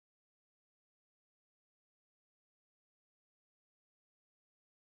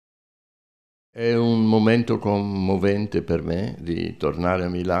È un momento commovente per me di tornare a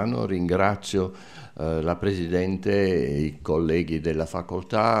Milano. Ringrazio la Presidente e i colleghi della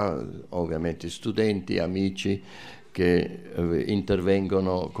facoltà, ovviamente studenti, amici che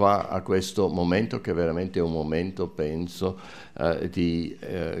intervengono qua a questo momento, che è veramente un momento, penso, di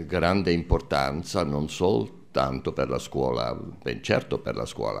grande importanza, non soltanto per la scuola, ben certo per la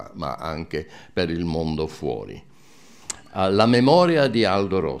scuola, ma anche per il mondo fuori. La memoria di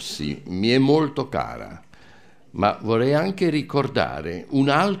Aldo Rossi mi è molto cara, ma vorrei anche ricordare un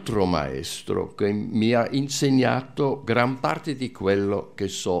altro maestro che mi ha insegnato gran parte di quello che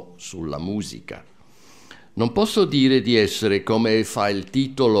so sulla musica. Non posso dire di essere, come fa il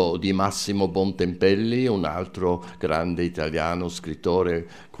titolo di Massimo Bontempelli, un altro grande italiano, scrittore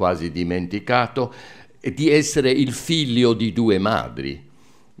quasi dimenticato, di essere il figlio di due madri,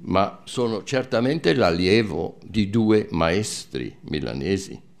 ma sono certamente l'allievo di due maestri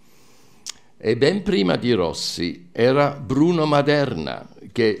milanesi. E ben prima di Rossi era Bruno Maderna,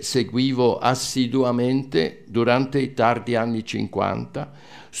 che seguivo assiduamente durante i tardi anni 50,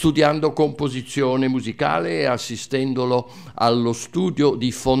 studiando composizione musicale e assistendolo allo studio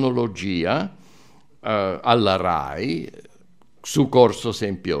di fonologia alla RAI, su Corso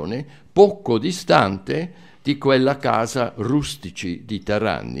Sempione, poco distante di quella casa Rustici di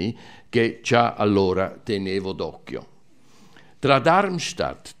Terragni che già allora tenevo d'occhio. Tra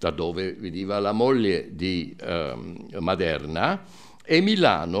Darmstadt, da dove veniva la moglie di Maderna, e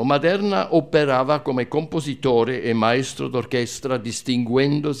Milano, Maderna operava come compositore e maestro d'orchestra,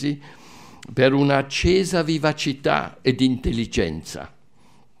 distinguendosi per un'accesa vivacità ed intelligenza,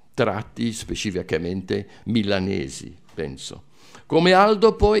 tratti specificamente milanesi, penso. Come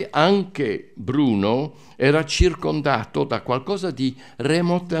Aldo, poi, anche Bruno era circondato da qualcosa di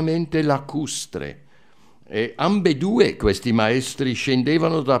remotamente lacustre. E ambedue questi maestri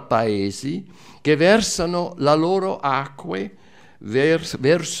scendevano da paesi che versano la loro acque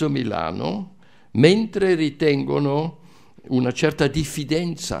verso Milano, mentre ritengono una certa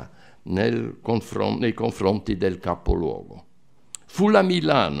diffidenza nei confronti del capoluogo. Fu la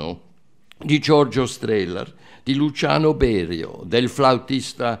Milano di Giorgio Strehler, di Luciano Berio, del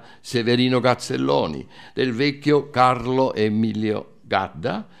flautista Severino Gazzelloni, del vecchio Carlo Emilio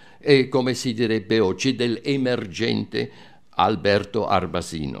Gadda e, come si direbbe oggi, dell'emergente Alberto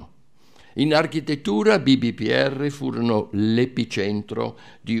Arbasino. In architettura BBPR furono l'epicentro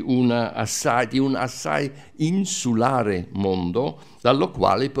di un assai insulare mondo, dallo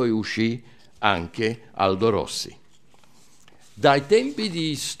quale poi uscì anche Aldo Rossi. Dai tempi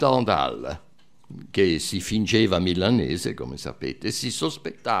di Stendhal, che si fingeva milanese, come sapete, si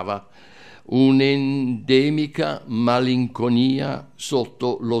sospettava un'endemica malinconia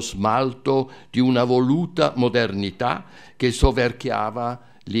sotto lo smalto di una voluta modernità che soverchiava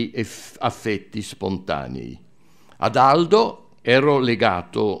gli affetti spontanei. Ad Aldo ero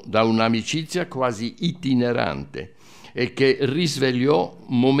legato da un'amicizia quasi itinerante e che risvegliò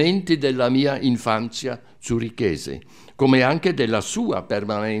momenti della mia infanzia zurichese, come anche della sua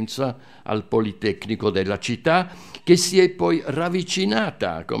permanenza al Politecnico della città, che si è poi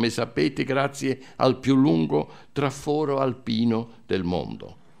ravvicinata, come sapete, grazie al più lungo traforo alpino del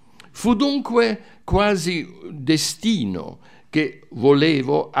mondo. Fu dunque quasi destino che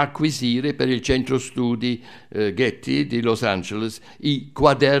volevo acquisire per il centro studi Getty di Los Angeles i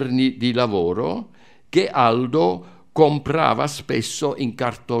quaderni di lavoro che Aldo comprava spesso in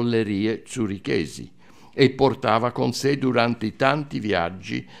cartolerie zurichesi e portava con sé durante i tanti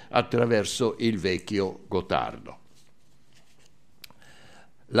viaggi attraverso il vecchio Gottardo.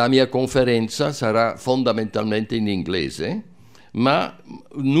 La mia conferenza sarà fondamentalmente in inglese, ma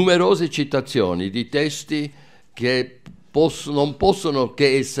numerose citazioni di testi che non possono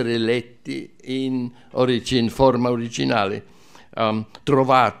che essere letti in forma originale.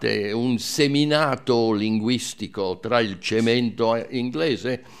 Trovate un seminato linguistico tra il cemento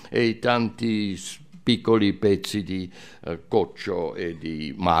inglese e i tanti piccoli pezzi di coccio e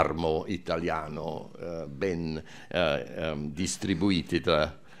di marmo italiano ben distribuiti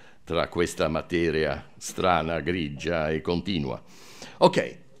tra questa materia strana, grigia e continua.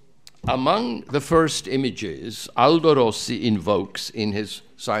 Ok. Among the first images Aldo Rossi invokes in his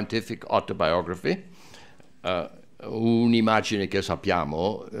scientific autobiography, un'immagine che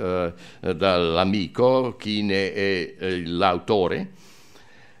sappiamo dall'amico, chi ne è l'autore,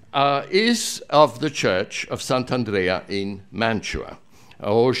 is of the Church of Sant'Andrea in Mantua.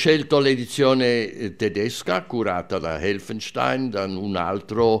 Ho scelto l'edizione tedesca curata da Helfenstein, da un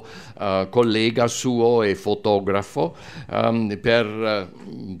altro collega suo e fotografo, per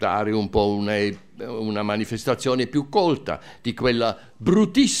dare un po' una manifestazione più colta di quella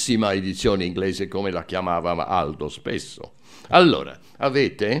bruttissima edizione inglese, come la chiamava Aldo spesso. Allora,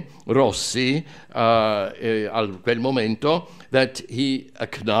 avete Rossi a quel momento that he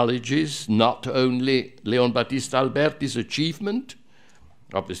acknowledges not only Leon Battista Alberti's achievement,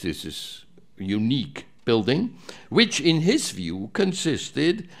 obviously this is unique building, which in his view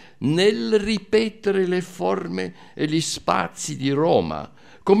consisted nel ripetere le forme e gli spazi di Roma,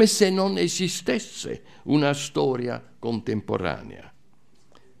 come se non esistesse una storia contemporanea.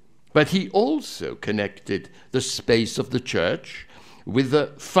 But he also connected the space of the church with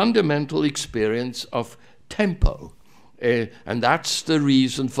the fundamental experience of tempo. And that's the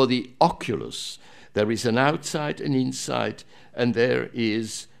reason for the oculus. There is an outside and inside, and there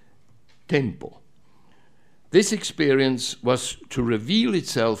is tempo. This experience was to reveal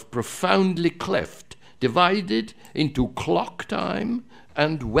itself profoundly cleft, divided into clock time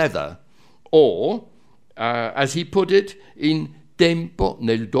and weather, or, as he put it, in tempo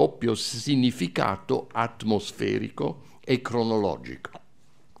nel doppio significato atmosferico e cronologico.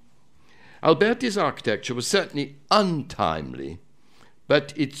 Alberti's architecture was certainly untimely,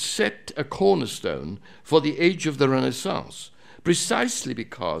 but it set a cornerstone for the age of the Renaissance, precisely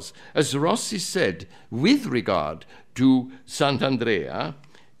because, as Rossi said with regard to Sant'Andrea,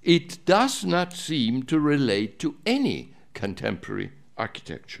 it does not seem to relate to any contemporary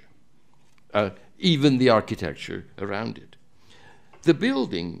architecture, even the architecture around it. The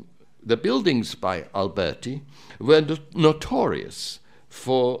buildings by Alberti were notorious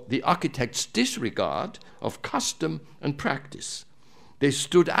for the architect's disregard of custom and practice. They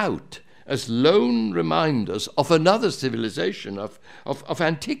stood out as lone reminders of another civilization, of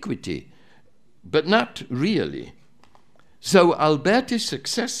antiquity, but not really. So Alberti's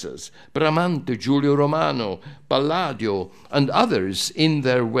successors, Bramante, Giulio Romano, Palladio, and others in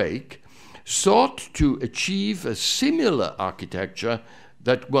their wake, sought to achieve a similar architecture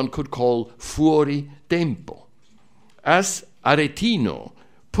that one could call fuori tempo. As Aretino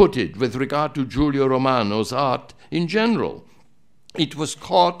put it with regard to Giulio Romano's art in general, it was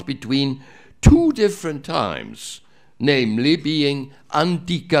caught between two different times, namely being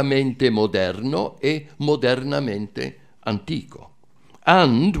anticamente moderno e modernamente antico.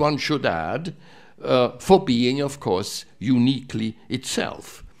 And one should add, for being, of course, uniquely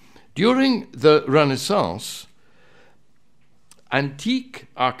itself. During the Renaissance, antique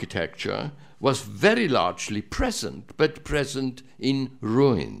architecture was very largely present, but present in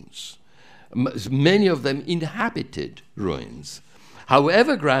ruins, many of them inhabited ruins.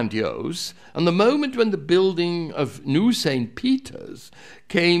 However grandiose, and the moment when the building of New St. Peter's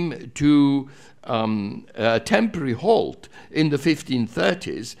came to a temporary halt in the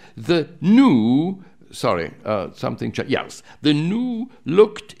 1530s, the new the new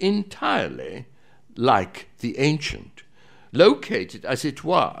looked entirely like the ancient, located as it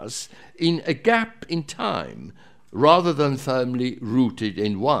was in a gap in time rather than firmly rooted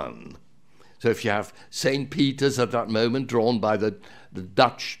in one. So if you have St. Peter's at that moment drawn by the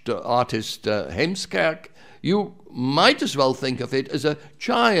Dutch artist Heemskerk, you might as well think of it as a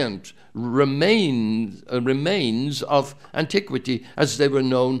giant remains of antiquity as they were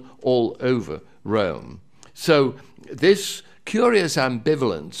known all over Rome. So this curious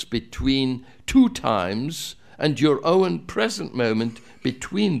ambivalence between two times and your own present moment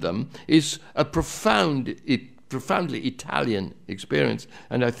between them is a profoundly Italian experience,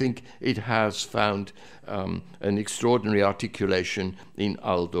 and I think it has found an extraordinary articulation in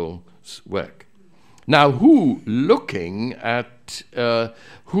Aldo's work. Now, looking at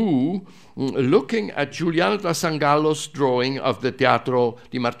Giuliano da Sangallo's drawing of the Teatro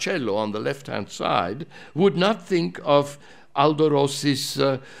di Marcello on the left-hand side, would not think of Aldo Rossi's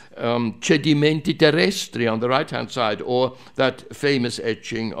Cedimenti terrestri on the right-hand side, or that famous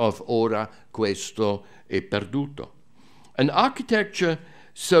etching of Ora, questo e perduto. An architecture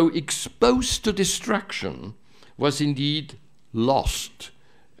so exposed to destruction was indeed lost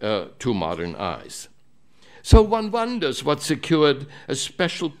to modern eyes. So one wonders what secured a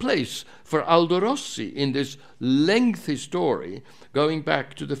special place for Aldo Rossi in this lengthy story going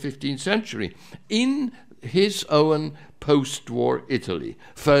back to the 15th century in his own post-war Italy.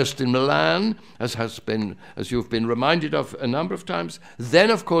 First in Milan, as you've been reminded of a number of times,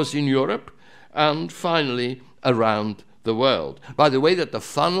 then of course in Europe, and finally around the world. By the way, that the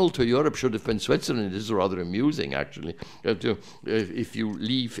funnel to Europe should have been Switzerland is rather amusing, actually. If you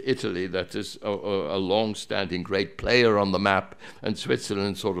leave Italy, that is a long-standing great player on the map, and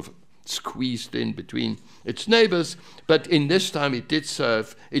Switzerland sort of squeezed in between its neighbors, but in this time it did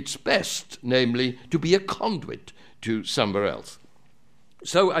serve its best, namely to be a conduit to somewhere else.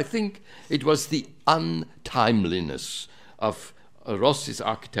 So I think it was the untimeliness of Rossi's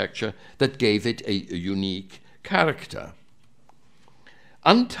architecture that gave it a unique character.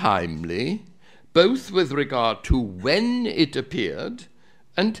 Untimely, both with regard to when it appeared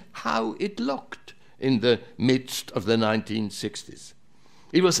and how it looked in the midst of the 1960s.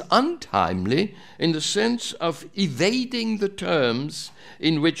 It was untimely in the sense of evading the terms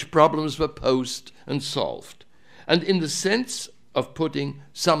in which problems were posed and solved, and in the sense of putting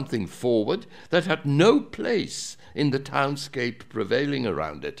something forward that had no place in the townscape prevailing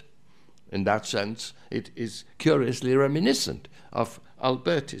around it. In that sense, it is curiously reminiscent of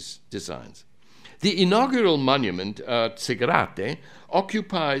Alberti's designs. The inaugural monument at Segrate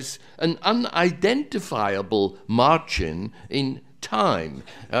occupies an unidentifiable margin in time.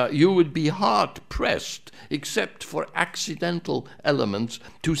 You would be hard-pressed, except for accidental elements,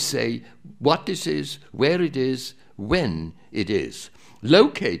 to say what this is, where it is, when it is.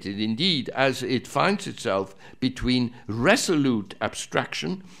 Located, indeed, as it finds itself between resolute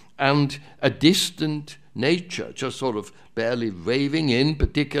abstraction and a distant nature, just sort of barely waving in,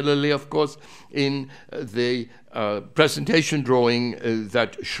 particularly, of course, in the presentation drawing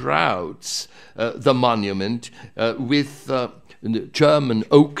that shrouds the monument with German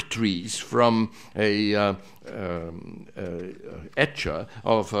oak trees from a etcher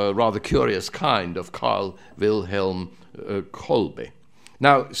of a rather curious kind of Carl Wilhelm Kolbe.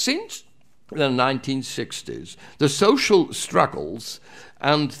 Now, since the 1960s, the social struggles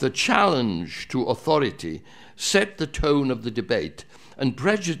and the challenge to authority set the tone of the debate and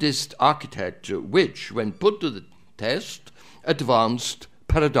prejudiced architecture which, when put to the test, advanced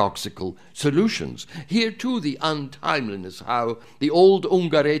paradoxical solutions. Here too the untimeliness, how the old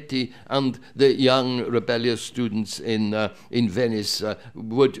Ungaretti and the young rebellious students in Venice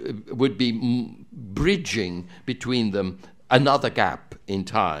would be bridging between them another gap in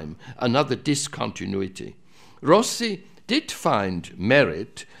time, another discontinuity. Rossi did find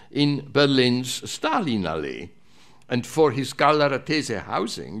merit in Berlin's Stalinallee, and for his Galleratese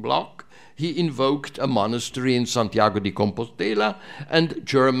housing block, he invoked a monastery in Santiago di Compostela and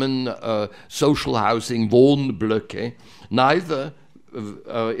German social housing Wohnblöcke. Neither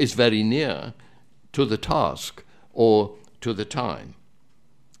is very near to the task or to the time.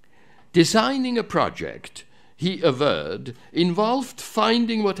 Designing a project, he averred, involved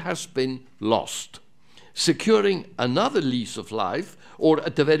finding what has been lost, securing another lease of life, or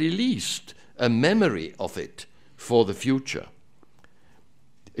at the very least, a memory of it for the future.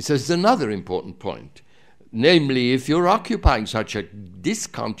 It says another important point, namely, if you're occupying such a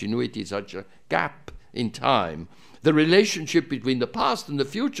discontinuity, such a gap in time, the relationship between the past and the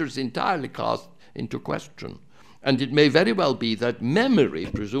future is entirely cast into question. And it may very well be that memory,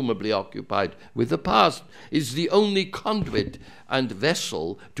 presumably occupied with the past, is the only conduit and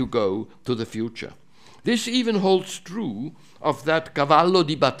vessel to go to the future. This even holds true of that cavallo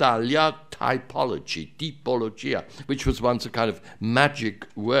di battaglia typology, typologia, which was once a kind of magic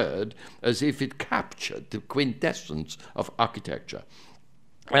word, as if it captured the quintessence of architecture.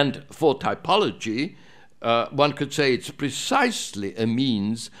 And for typology, one could say it's precisely a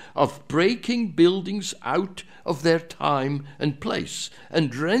means of breaking buildings out of their time and place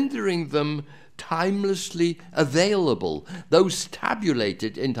and rendering them timelessly available. Those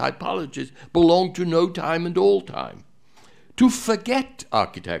tabulated in typologies belong to no time and all time. To forget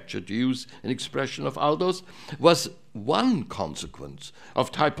architecture, to use an expression of Aldo's, was one consequence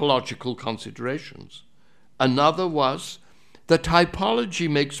of typological considerations. Another was that typology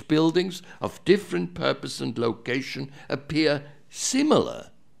makes buildings of different purpose and location appear similar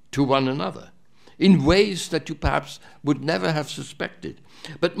to one another in ways that you perhaps would never have suspected.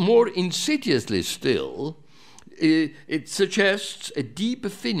 But more insidiously still, it suggests a deep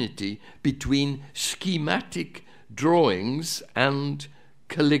affinity between schematic drawings and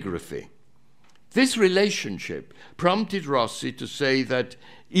calligraphy. This relationship prompted Rossi to say that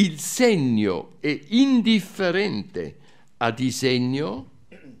il segno è indifferente a disegno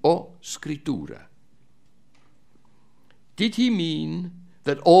o scrittura. Did he mean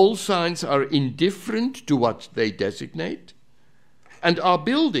that all signs are indifferent to what they designate? And are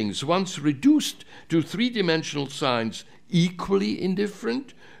buildings, once reduced to three-dimensional signs, equally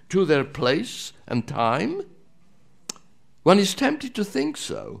indifferent to their place and time? One is tempted to think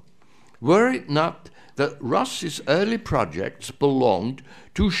so, were it not that Rossi's early projects belonged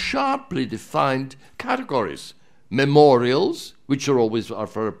to sharply defined categories: memorials, which are always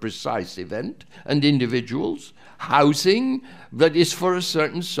for a precise event, and individuals; housing, that is for a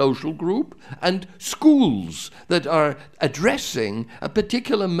certain social group; and schools, that are addressing a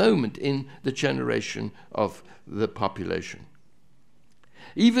particular moment in the generation of the population.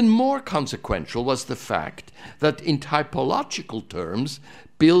 Even more consequential was the fact that in typological terms,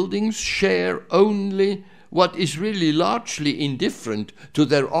 buildings share only what is really largely indifferent to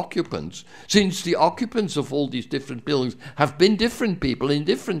their occupants, since the occupants of all these different buildings have been different people in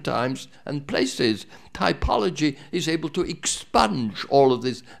different times and places. Typology is able to expunge all of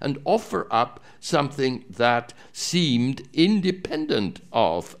this and offer up something that seemed independent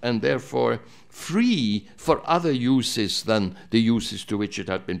of and therefore free for other uses than the uses to which it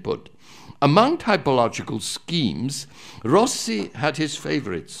had been put. Among typological schemes, Rossi had his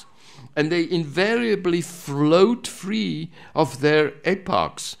favorites, and they invariably float free of their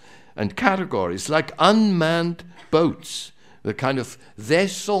epochs and categories, like unmanned boats, the kind of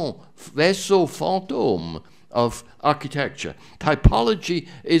vaisseau fantôme of architecture. Typology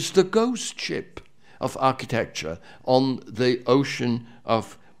is the ghost ship of architecture on the ocean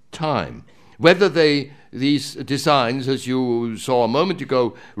of time. Whether these designs, as you saw a moment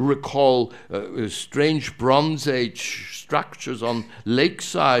ago, recall strange Bronze Age structures on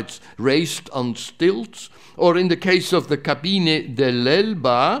lakesides raised on stilts, or in the case of the Cabine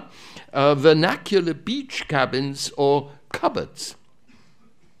dell'Elba, vernacular beach cabins or cupboards.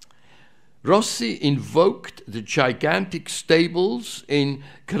 Rossi invoked the gigantic stables in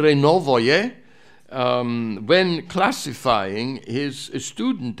Krenovoje when classifying his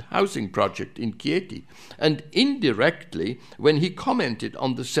student housing project in Chieti, and indirectly when he commented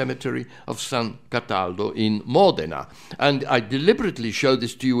on the cemetery of San Cataldo in Modena. And I deliberately show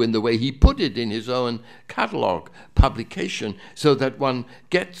this to you in the way he put it in his own catalogue publication, so that one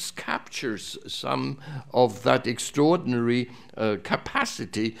captures some of that extraordinary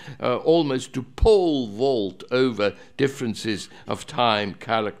capacity almost to pole vault over differences of time,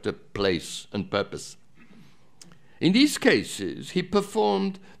 character, place, and purpose. In these cases, he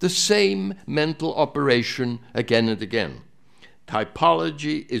performed the same mental operation again and again.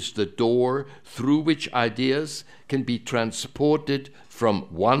 Typology is the door through which ideas can be transported from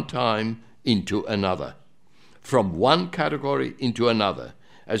one time into another, from one category into another,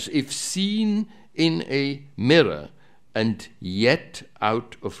 as if seen in a mirror and yet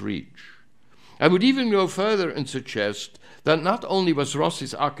out of reach. I would even go further and suggest that not only was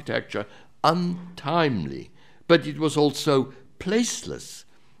Rossi's architecture untimely, but it was also placeless,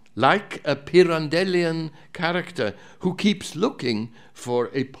 like a Pirandellian character who keeps looking for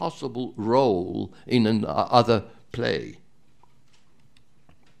a possible role in another play.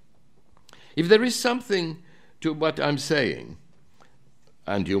 If there is something to what I'm saying,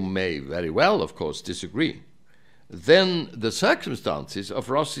 and you may very well, of course, disagree, then the circumstances of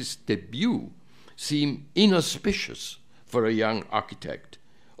Rossi's debut seem inauspicious for a young architect,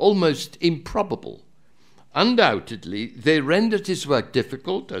 almost improbable. Undoubtedly, they rendered his work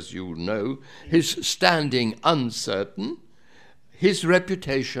difficult, as you know, his standing uncertain, his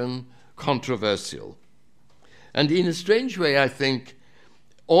reputation controversial. And in a strange way, I think,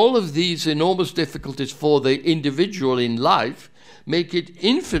 all of these enormous difficulties for the individual in life make it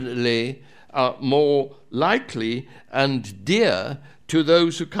infinitely more likely and dear to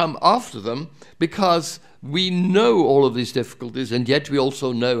those who come after them, because we know all of these difficulties, and yet we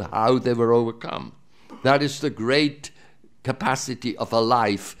also know how they were overcome. That is the great capacity of a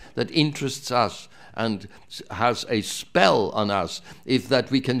life that interests us and has a spell on us, if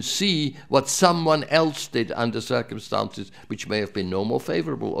that we can see what someone else did under circumstances which may have been no more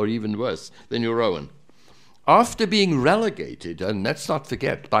favorable or even worse than your own. After being relegated, and let's not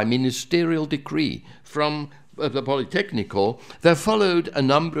forget, by ministerial decree from the Politecnico, there followed a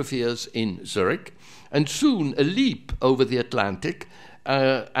number of years in Zurich, and soon a leap over the Atlantic,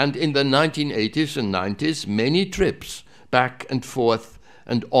 and in the 1980s and 90s, many trips back and forth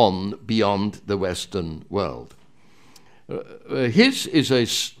and on beyond the Western world. His is a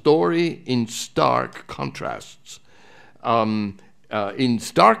story in stark contrasts, in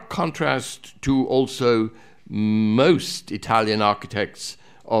stark contrast to also most Italian architects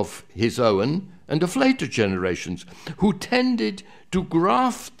of his own and of later generations, who tended to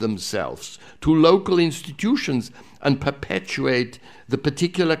graft themselves to local institutions and perpetuate the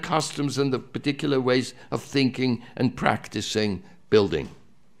particular customs and the particular ways of thinking and practicing building.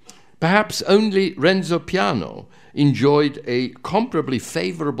 Perhaps only Renzo Piano enjoyed a comparably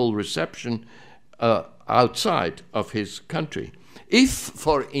favorable reception outside of his country, if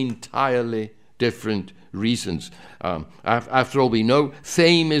for entirely different reasons. After all, we know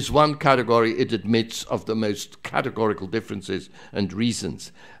fame is one category it admits of the most categorical differences and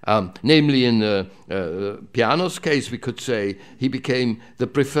reasons. Namely, in Piano's case, we could say he became the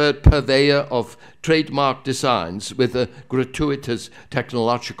preferred purveyor of trademark designs with a gratuitous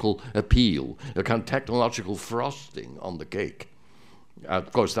technological appeal, a kind of technological frosting on the cake.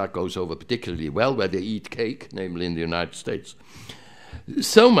 Of course, that goes over particularly well where they eat cake, namely in the United States.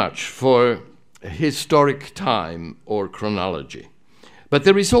 So much for historic time or chronology. But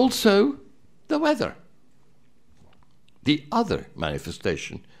there is also the weather, the other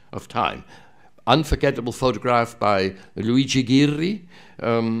manifestation of time. Unforgettable photograph by Luigi Ghirri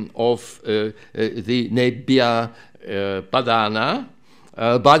of the nebbia padana.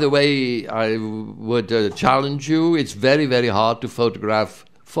 By the way, I would challenge you, it's very, very hard to photograph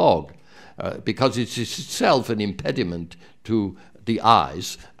fog because it's itself an impediment to the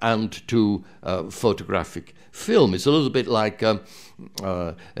eyes and to photographic film. It's a little bit like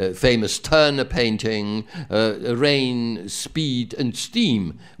famous Turner painting, rain, speed, and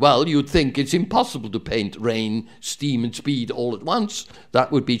steam. Well, you'd think it's impossible to paint rain, steam, and speed all at once.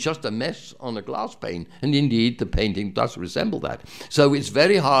 That would be just a mess on a glass pane. And indeed, the painting does resemble that. So it's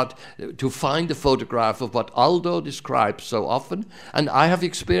very hard to find a photograph of what Aldo describes so often. And I've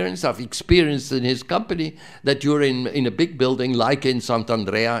experienced in his company that you're in a big building like in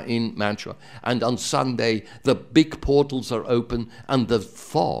Sant'Andrea in Mantua. And on Sunday, the big portals are open and the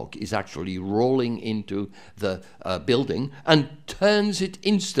fog is actually rolling into the building and turns it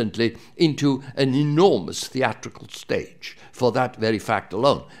instantly into an enormous theatrical stage for that very fact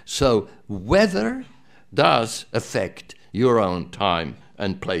alone. So weather does affect your own time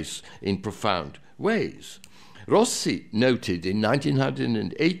and place in profound ways. Rossi noted in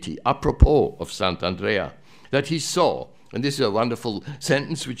 1980, apropos of Sant'Andrea, that he saw, and this is a wonderful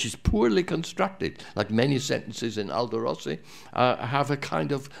sentence which is poorly constructed, like many sentences in Aldo Rossi, have a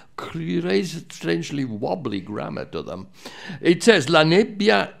kind of strangely wobbly grammar to them. It says, la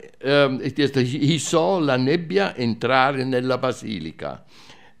nebbia, he saw la nebbia entrare nella basilica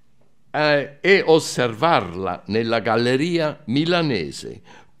e osservarla nella galleria milanese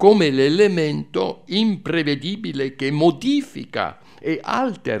come l'elemento imprevedibile che modifica e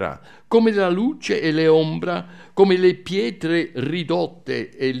altera, come la luce e le ombra, come le pietre ridotte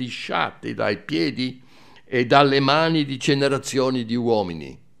e lisciate dai piedi e dalle mani di generazioni di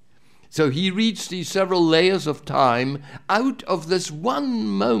uomini. So he reads these several layers of time out of this one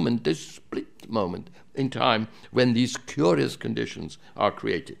moment, this split moment in time when these curious conditions are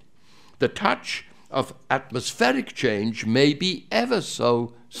created. The touch of atmospheric change may be ever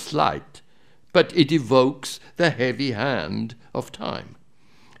so slight, but it evokes the heavy hand of time.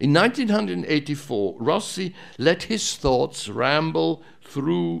 In 1984, Rossi let his thoughts ramble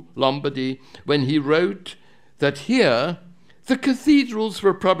through Lombardy when he wrote that here the cathedrals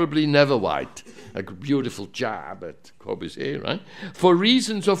were probably never white, a beautiful jab at Corbusier, right? For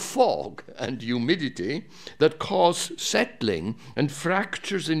reasons of fog and humidity that cause settling and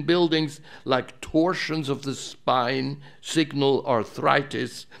fractures in buildings like torsions of the spine, signal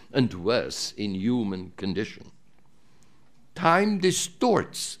arthritis, and worse in human condition. Time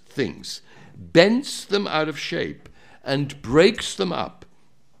distorts things, bends them out of shape, and breaks them up.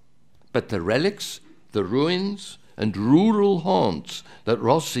 But the relics, the ruins, and rural haunts that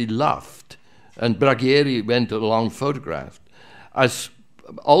Rossi loved and Braghieri went along photographed, as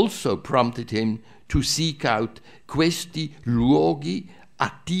also prompted him to seek out questi luoghi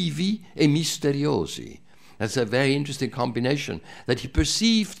attivi e misteriosi. That's a very interesting combination, that he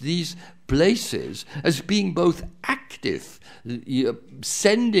perceived these places as being both active,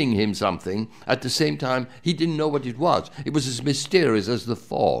 sending him something, at the same time he didn't know what it was. It was as mysterious as the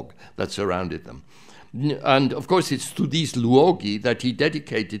fog that surrounded them. And of course it's to these luoghi that he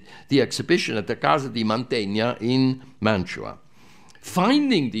dedicated the exhibition at the Casa di Mantegna in Mantua.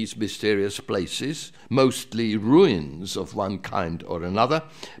 Finding these mysterious places, mostly ruins of one kind or another,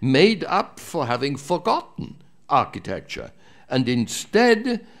 made up for having forgotten architecture and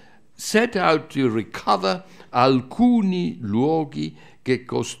instead set out to recover alcuni luoghi che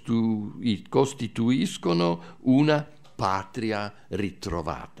costituiscono una patria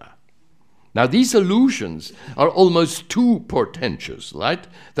ritrovata. Now, these allusions are almost too portentous, right?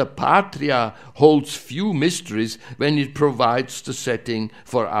 The patria holds few mysteries when it provides the setting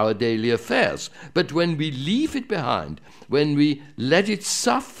for our daily affairs. But when we leave it behind, when we let it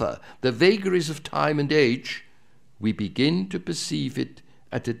suffer the vagaries of time and age, we begin to perceive it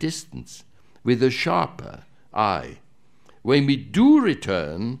at a distance, with a sharper eye. When we do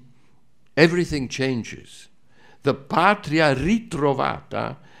return, everything changes. The patria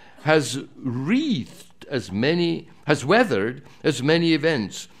ritrovata has weathered as many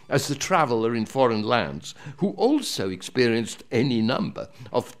events as the traveler in foreign lands, who also experienced any number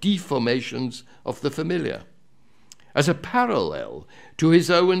of deformations of the familiar. as a parallel to his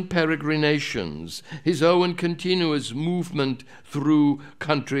own peregrinations, his own continuous movement through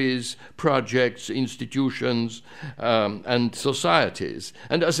countries, projects, institutions, and societies,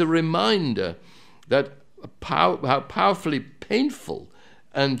 and as a reminder that how powerfully painful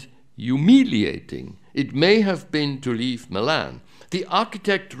and humiliating it may have been to leave Milan. The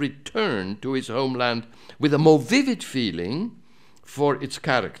architect returned to his homeland with a more vivid feeling for its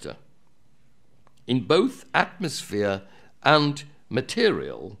character. In both atmosphere and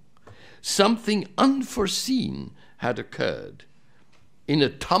material, something unforeseen had occurred. In a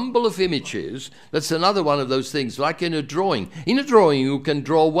tumble of images, that's another one of those things, like in a drawing. In a drawing, you can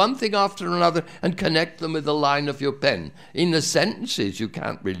draw one thing after another and connect them with the line of your pen. In the sentences, you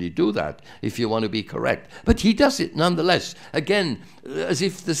can't really do that if you want to be correct. But he does it nonetheless. Again, as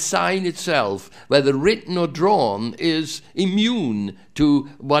if the sign itself, whether written or drawn, is immune to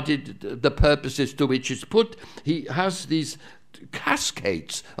what the purposes to which it's put. He has these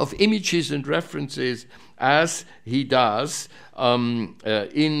cascades of images and references, as he does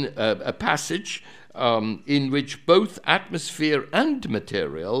in a passage in which both atmosphere and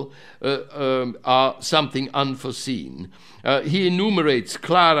material are something unforeseen. He enumerates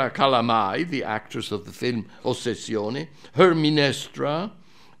Clara Calamai, the actress of the film Ossessione, her Minestra,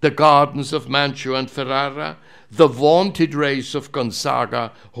 the gardens of Mantua and Ferrara, the vaunted race of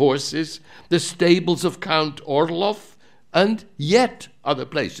Gonzaga horses, the stables of Count Orloff, and yet other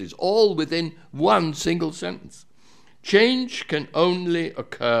places, all within one single sentence. Change can only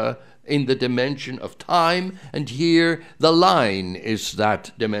occur in the dimension of time, and here the line is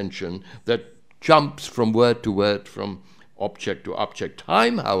that dimension that jumps from word to word, from object to object.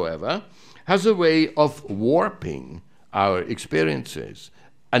 Time, however, has a way of warping our experiences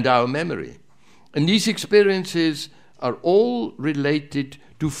and our memory. And these experiences are all related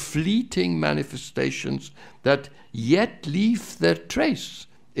to fleeting manifestations that yet leave their trace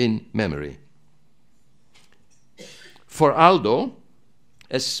in memory. For Aldo,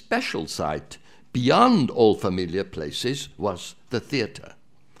 a special site beyond all familiar places was the theatre.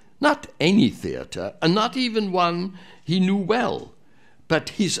 Not any theatre, and not even one he knew well, but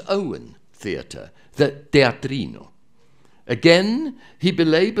his own theatre, the teatrino. Again, he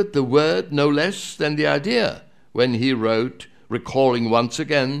belabored the word no less than the idea when he wrote, recalling once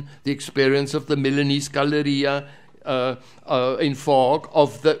again the experience of the Milanese Galleria in fog,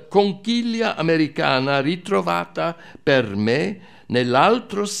 of the conchiglia americana ritrovata per me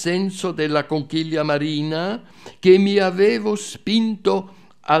nell'altro senso della conchiglia marina che mi avevo spinto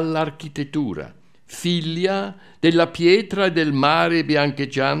all'architettura, figlia della pietra e del mare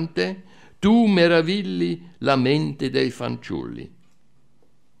biancheggiante, tu meravilli la mente dei fanciulli.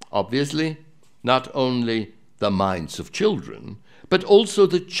 Obviously, not only the minds of children, but also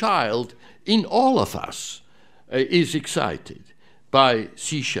the child in all of us is excited by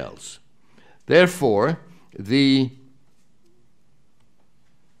seashells. Therefore, the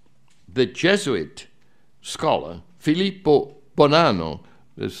Jesuit scholar Filippo Bonanno,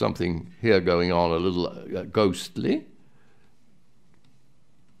 there's something here going on a little ghostly.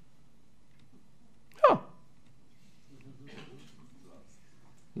 Oh.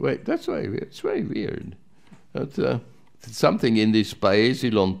 Wait, that's very weird. It's very weird. Something in these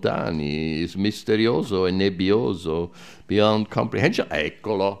paesi lontani is misterioso e nebbioso beyond comprehension.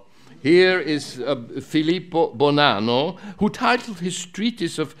 Eccolo. Here is Filippo Bonanno, who titled his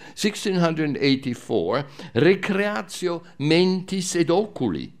treatise of 1684, Recreatio mentis ed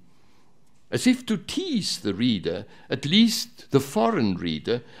oculi. As if to tease the reader, at least the foreign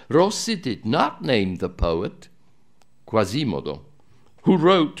reader, Rossi did not name the poet, Quasimodo, who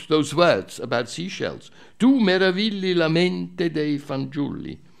wrote those words about seashells, tu meravilli la mente dei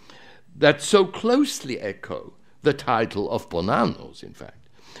fanciulli, that so closely echo the title of Bonanno's, in fact.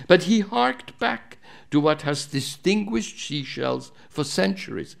 But he harked back to what has distinguished seashells for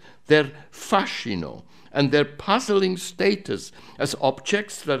centuries, their fascino and their puzzling status as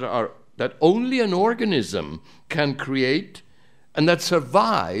objects that only an organism can create and that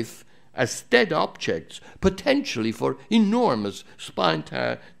survive as dead objects, potentially for enormous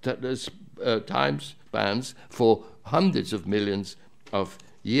time spans for hundreds of millions of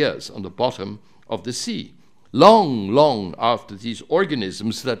years on the bottom of the sea. Long, long after these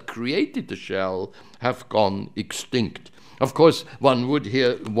organisms that created the shell have gone extinct. Of course, one would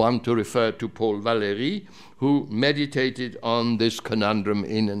here want to refer to Paul Valéry, who meditated on this conundrum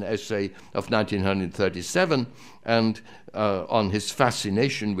in an essay of 1937 and on his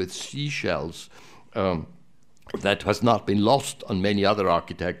fascination with seashells that has not been lost on many other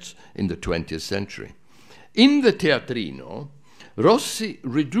architects in the 20th century. In the Teatrino, Rossi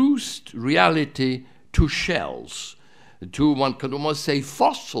reduced reality to shells to, one could almost say,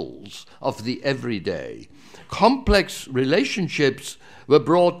 fossils of the everyday. Complex relationships were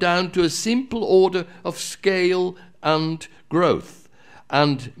brought down to a simple order of scale and growth,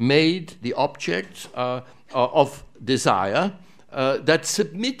 and made the objects of desire that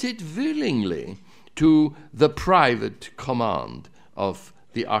submitted willingly to the private command of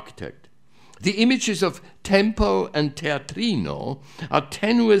the architect. The images of tempo and teatrino are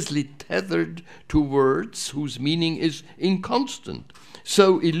tenuously tethered to words whose meaning is inconstant,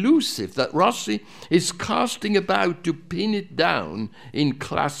 so elusive that Rossi is casting about to pin it down in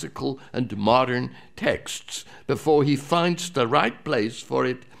classical and modern texts before he finds the right place for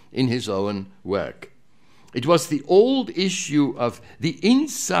it in his own work. It was the old issue of the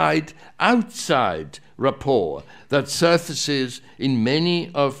inside-outside rapport that surfaces in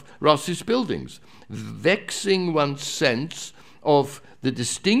many of Rossi's buildings, vexing one's sense of the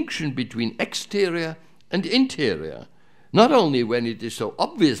distinction between exterior and interior, not only when it is so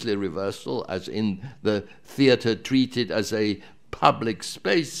obviously reversal, as in the theatre treated as a public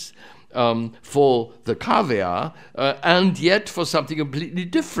space, for the caviar, and yet for something completely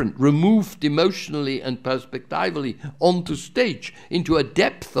different, removed emotionally and perspectively onto stage into a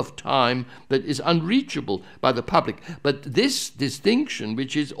depth of time that is unreachable by the public. But this distinction,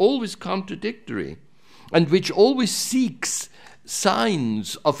 which is always contradictory and which always seeks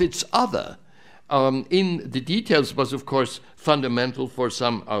signs of its other, in the details, was of course fundamental for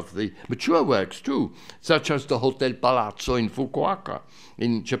some of the mature works too, such as the Hotel Palazzo in Fukuoka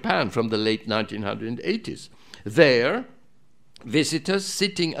in Japan from the late 1980s. There, visitors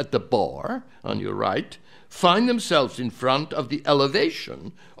sitting at the bar on your right find themselves in front of the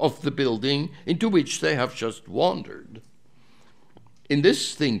elevation of the building into which they have just wandered. In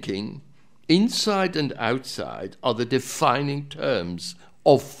this thinking, inside and outside are the defining terms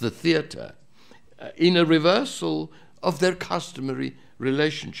of the theatre, in a reversal of their customary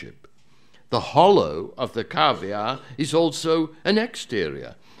relationship. The hollow of the caviar is also an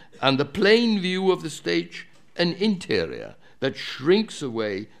exterior, and the plain view of the stage an interior that shrinks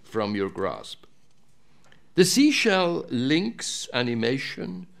away from your grasp. The seashell links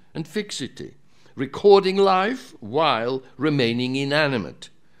animation and fixity, recording life while remaining inanimate.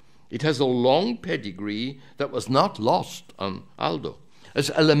 It has a long pedigree that was not lost on Aldo. As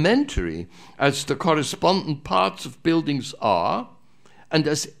elementary as the correspondent parts of buildings are, and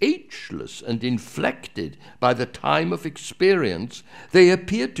as ageless and inflected by the time of experience they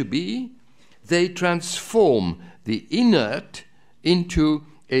appear to be, they transform the inert into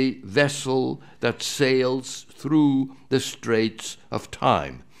a vessel that sails through the straits of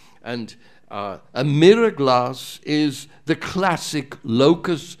time. And a mirror glass is the classic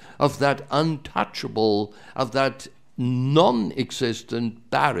locus of that untouchable, of that non-existent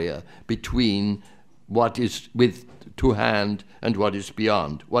barrier between what is with to hand and what is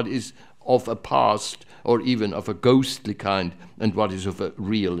beyond, what is of a past or even of a ghostly kind and what is of a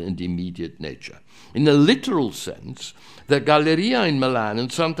real and immediate nature. In a literal sense, the Galleria in Milan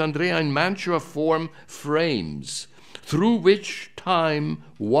and Sant'Andrea in Mantua form frames through which time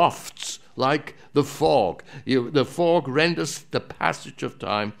wafts like the fog. The fog renders the passage of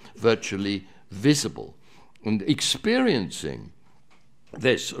time virtually visible. And experiencing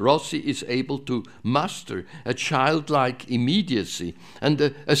this, Rossi is able to muster a childlike immediacy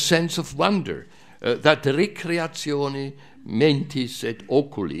and a sense of wonder, that ricreazione mentis et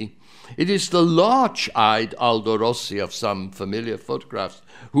oculi. It is the large-eyed Aldo Rossi of some familiar photographs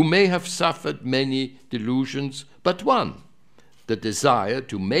who may have suffered many delusions, but one, the desire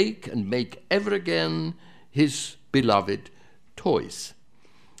to make and make ever again his beloved toys.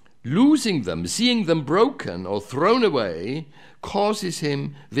 Losing them, seeing them broken or thrown away, causes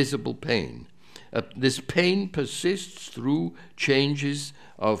him visible pain. This pain persists through changes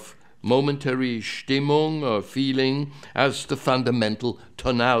of momentary Stimmung or feeling as the fundamental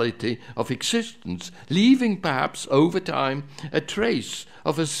tonality of existence, leaving perhaps over time a trace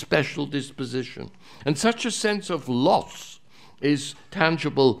of a special disposition. And such a sense of loss is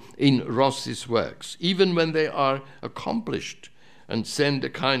tangible in Rossi's works, even when they are accomplished and send a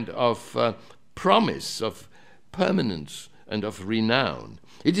kind of promise of permanence and of renown.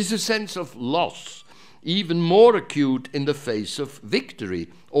 It is a sense of loss, even more acute in the face of victory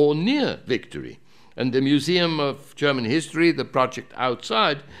or near victory. And the Museum of German History, the project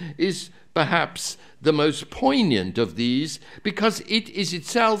outside, is perhaps the most poignant of these because it is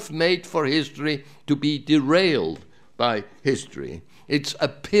itself made for history to be derailed by history. It's a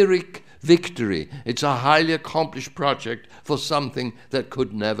Pyrrhic victory. It's a highly accomplished project for something that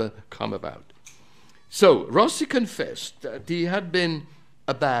could never come about. So Rossi confessed that he had been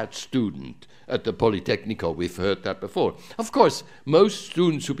a bad student at the Politecnico. We've heard that before. Of course, most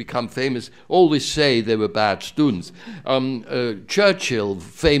students who become famous always say they were bad students. Churchill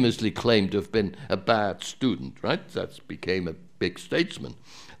famously claimed to have been a bad student, right? That became a big statesman.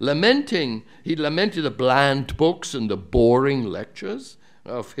 He lamented the bland books and the boring lectures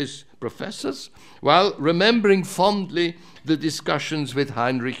of his professors, while remembering fondly the discussions with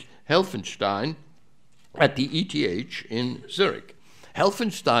Heinrich Helfenstein at the ETH in Zurich.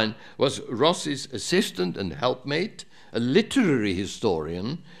 Helfenstein was Rossi's assistant and helpmate, a literary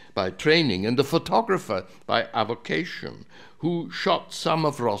historian by training and a photographer by avocation, who shot some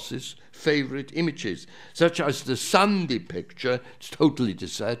of Rossi's favorite images, such as the Sunday picture. It's totally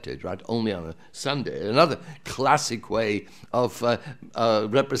deserted, right? Only on a Sunday. Another classic way of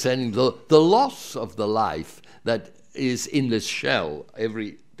representing the loss of the life that is in this shell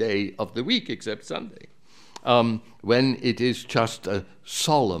every day of the week except Sunday, when it is just a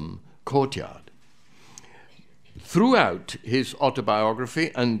solemn courtyard. Throughout his autobiography,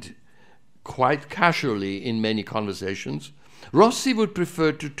 and quite casually in many conversations, Rossi would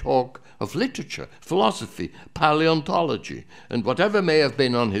prefer to talk of literature, philosophy, paleontology, and whatever may have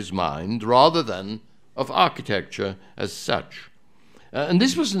been on his mind, rather than of architecture as such. And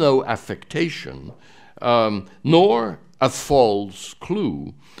this was no affectation, nor a false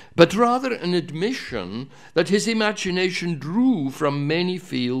clue, but rather an admission that his imagination drew from many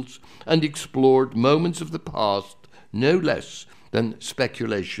fields and explored moments of the past no less than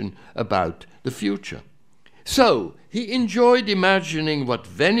speculation about the future. So he enjoyed imagining what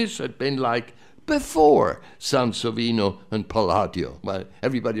Venice had been like before Sansovino and Palladio. Well,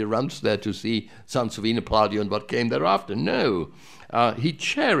 everybody runs there to see Sansovino, Palladio, and what came thereafter. No, he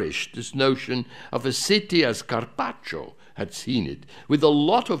cherished this notion of a city as Carpaccio had seen it, with a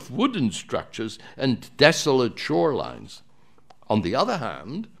lot of wooden structures and desolate shorelines. On the other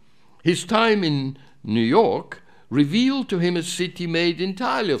hand, his time in New York revealed to him a city made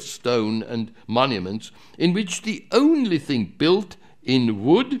entirely of stone and monuments, in which the only thing built in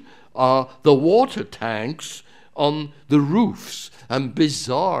wood are the water tanks on the roofs. A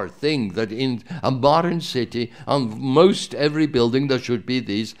bizarre thing that in a modern city, on most every building, there should be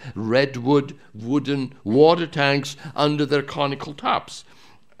these redwood wooden water tanks under their conical tops.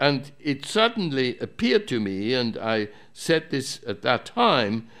 And it suddenly appeared to me, and I said this at that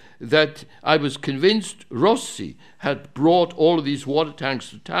time, that I was convinced Rossi had brought all of these water tanks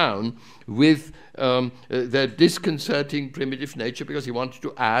to town with their disconcerting primitive nature, because he wanted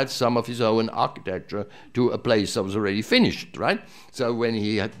to add some of his own architecture to a place that was already finished, right? So when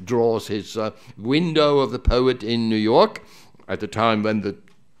he draws his window of the poet in New York, at the time when the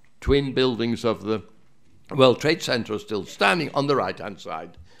twin buildings of the World Trade Center are still standing on the right-hand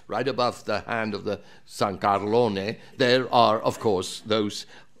side, right above the hand of the San Carlone, there are, of course, those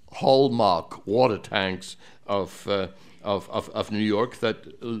hallmark water tanks of New York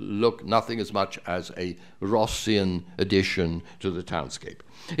that look nothing as much as a Rossian addition to the townscape.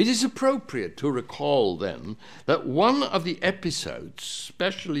 It is appropriate to recall then that one of the episodes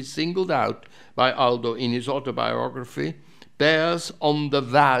specially singled out by Aldo in his autobiography bears on the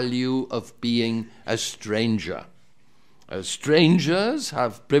value of being a stranger. Strangers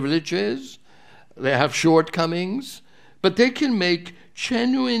have privileges, they have shortcomings, but they can make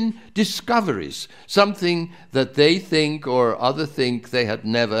genuine discoveries, something that they think or others think they had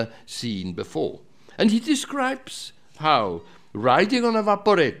never seen before. And he describes how, riding on a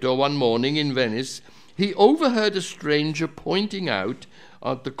vaporetto one morning in Venice, he overheard a stranger pointing out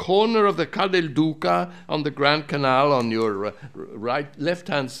at the corner of the Ca del Duca on the Grand Canal on your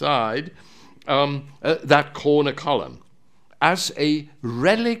left-hand side, that corner column, as a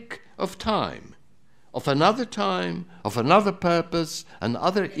relic of time, of another purpose,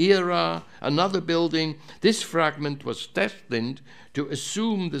 another era, another building. This fragment was destined to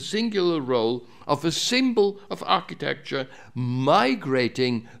assume the singular role of a symbol of architecture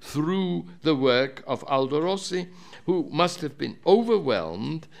migrating through the work of Aldo Rossi, who must have been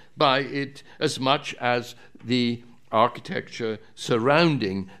overwhelmed by it as much as the architecture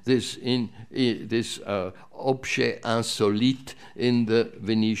surrounding this objet insolite in the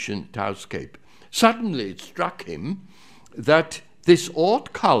Venetian townscape. Suddenly it struck him that this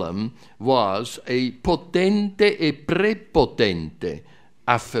odd column was a potente e prepotente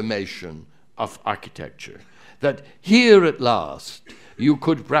affirmation of architecture, that here at last you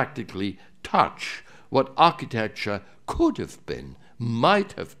could practically touch what architecture could have been,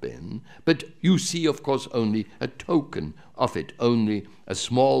 might have been, but you see, of course, only a token of it, only a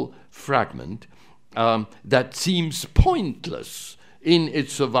small fragment that seems pointless in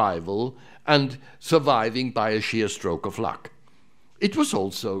its survival and surviving by a sheer stroke of luck. it was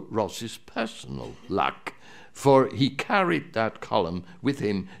also Rossi's personal luck, for he carried that column with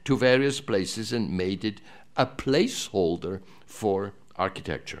him to various places and made it a placeholder for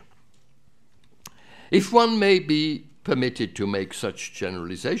architecture. If one may be permitted to make such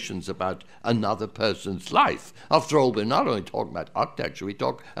generalizations about another person's life, after all, we're not only talking about architecture, we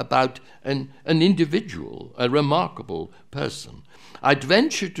talk about an individual, a remarkable person. I'd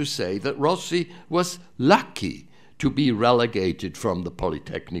venture to say that Rossi was lucky to be relegated from the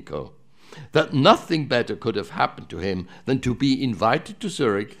Politecnico, that nothing better could have happened to him than to be invited to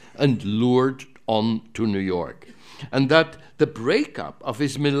Zurich and lured on to New York, and that the breakup of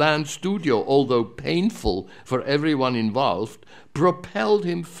his Milan studio, although painful for everyone involved, propelled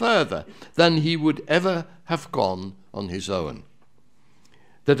him further than he would ever have gone on his own.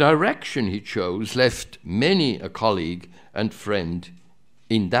 The direction he chose left many a colleague and friend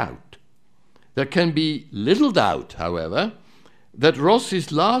in doubt. There can be little doubt, however, that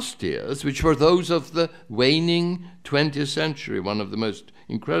Rossi's last years, which were those of the waning 20th century, one of the most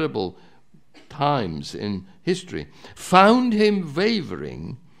incredible times in history, found him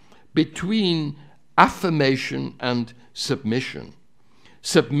wavering between affirmation and submission.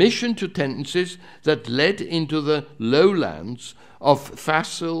 Submission to tendencies that led into the lowlands of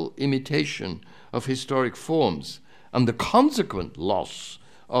facile imitation of historic forms, and the consequent loss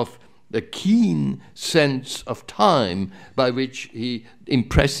of the keen sense of time by which he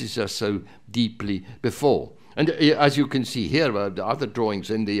impresses us so deeply before. And as you can see here, the other drawings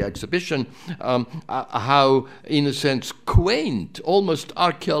in the exhibition, how, in a sense, quaint, almost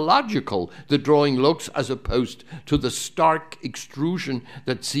archaeological the drawing looks, as opposed to the stark extrusion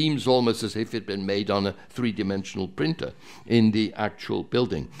that seems almost as if it had been made on a three-dimensional printer in the actual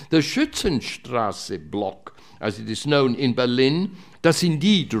building. The Schützenstraße block, as it is known in Berlin, does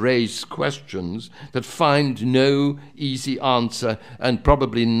indeed raise questions that find no easy answer, and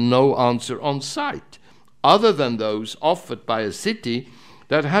probably no answer on site, other than those offered by a city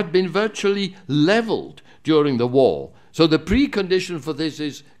that had been virtually leveled during the war. So the precondition for this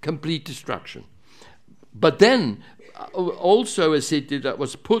is complete destruction. But then also a city that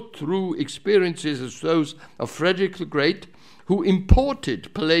was put through experiences as those of Frederick the Great, who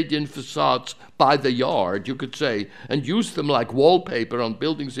imported Palladian facades by the yard, you could say, and used them like wallpaper on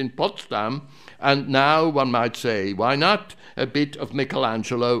buildings in Potsdam. And now one might say, why not a bit of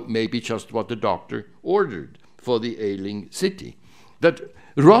Michelangelo, maybe just what the doctor ordered for the ailing city? That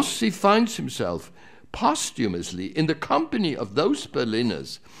Rossi finds himself posthumously in the company of those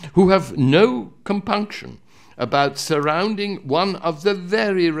Berliners who have no compunction about surrounding one of the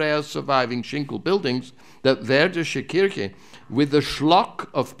very rare surviving shingle buildings, the Werdische Kirche, with the schlock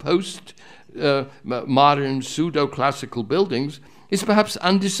of post-modern pseudo-classical buildings, is perhaps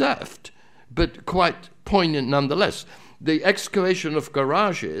undeserved, but quite poignant nonetheless. The excavation of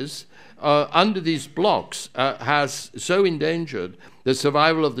garages under these blocks has so endangered the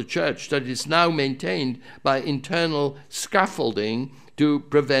survival of the church that it is now maintained by internal scaffolding to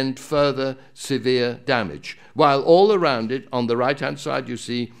prevent further severe damage. While all around it, on the right-hand side, you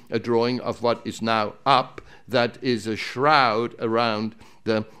see a drawing of what is now up, that is a shroud around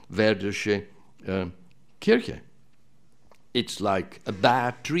the Werdische Kirche. It's like a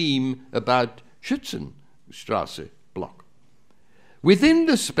bad dream about Schützenstraße block. Within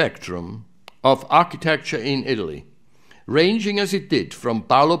the spectrum of architecture in Italy, ranging as it did from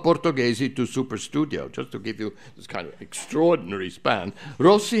Paolo Borghese to Super Studio, just to give you this kind of extraordinary span,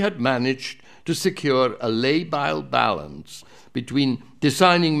 Rossi had managed to secure a labile balance between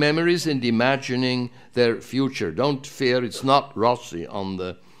designing memories and imagining their future. Don't fear, it's not Rossi on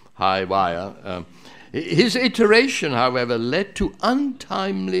the high wire. His iteration, however, led to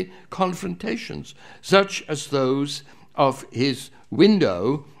untimely confrontations, such as those of his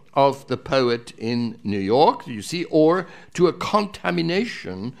window of the poet in New York, you see, or to a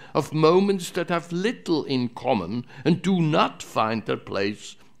contamination of moments that have little in common and do not find their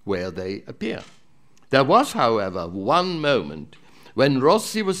place where they appear. There was, however, one moment when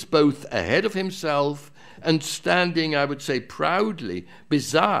Rossi was both ahead of himself and standing, I would say, proudly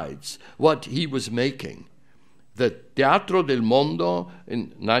besides what he was making. The Teatro del Mondo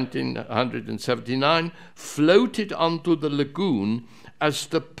in 1979 floated onto the lagoon as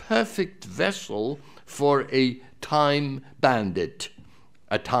the perfect vessel for a time bandit.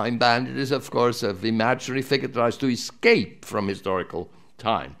 A time bandit is, of course, an imaginary figure that tries to escape from historical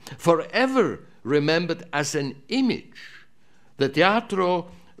time. Forever remembered as an image, the Teatro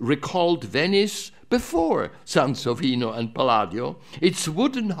recalled Venice before Sansovino and Palladio, its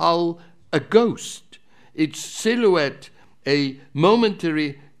wooden hull a ghost, its silhouette a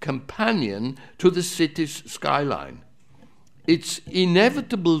momentary companion to the city's skyline. its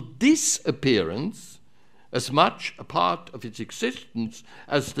inevitable disappearance, as much a part of its existence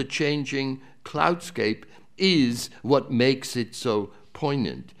as the changing cloudscape, is what makes it so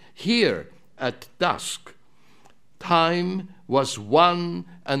poignant. Here, at dusk, time was one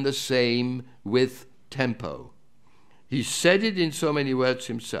and the same with tempo. He said it in so many words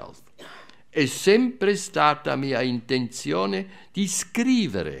himself. È sempre stata mia intenzione di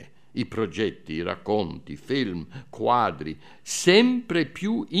scrivere i progetti, i racconti, film, quadri, sempre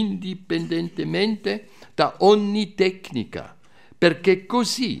più indipendentemente da ogni tecnica, perché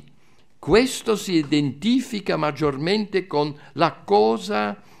così questo si identifica maggiormente con la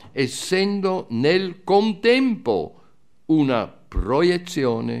cosa, essendo nel contempo una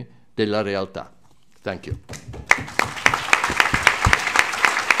proiezione della realtà. Thank you.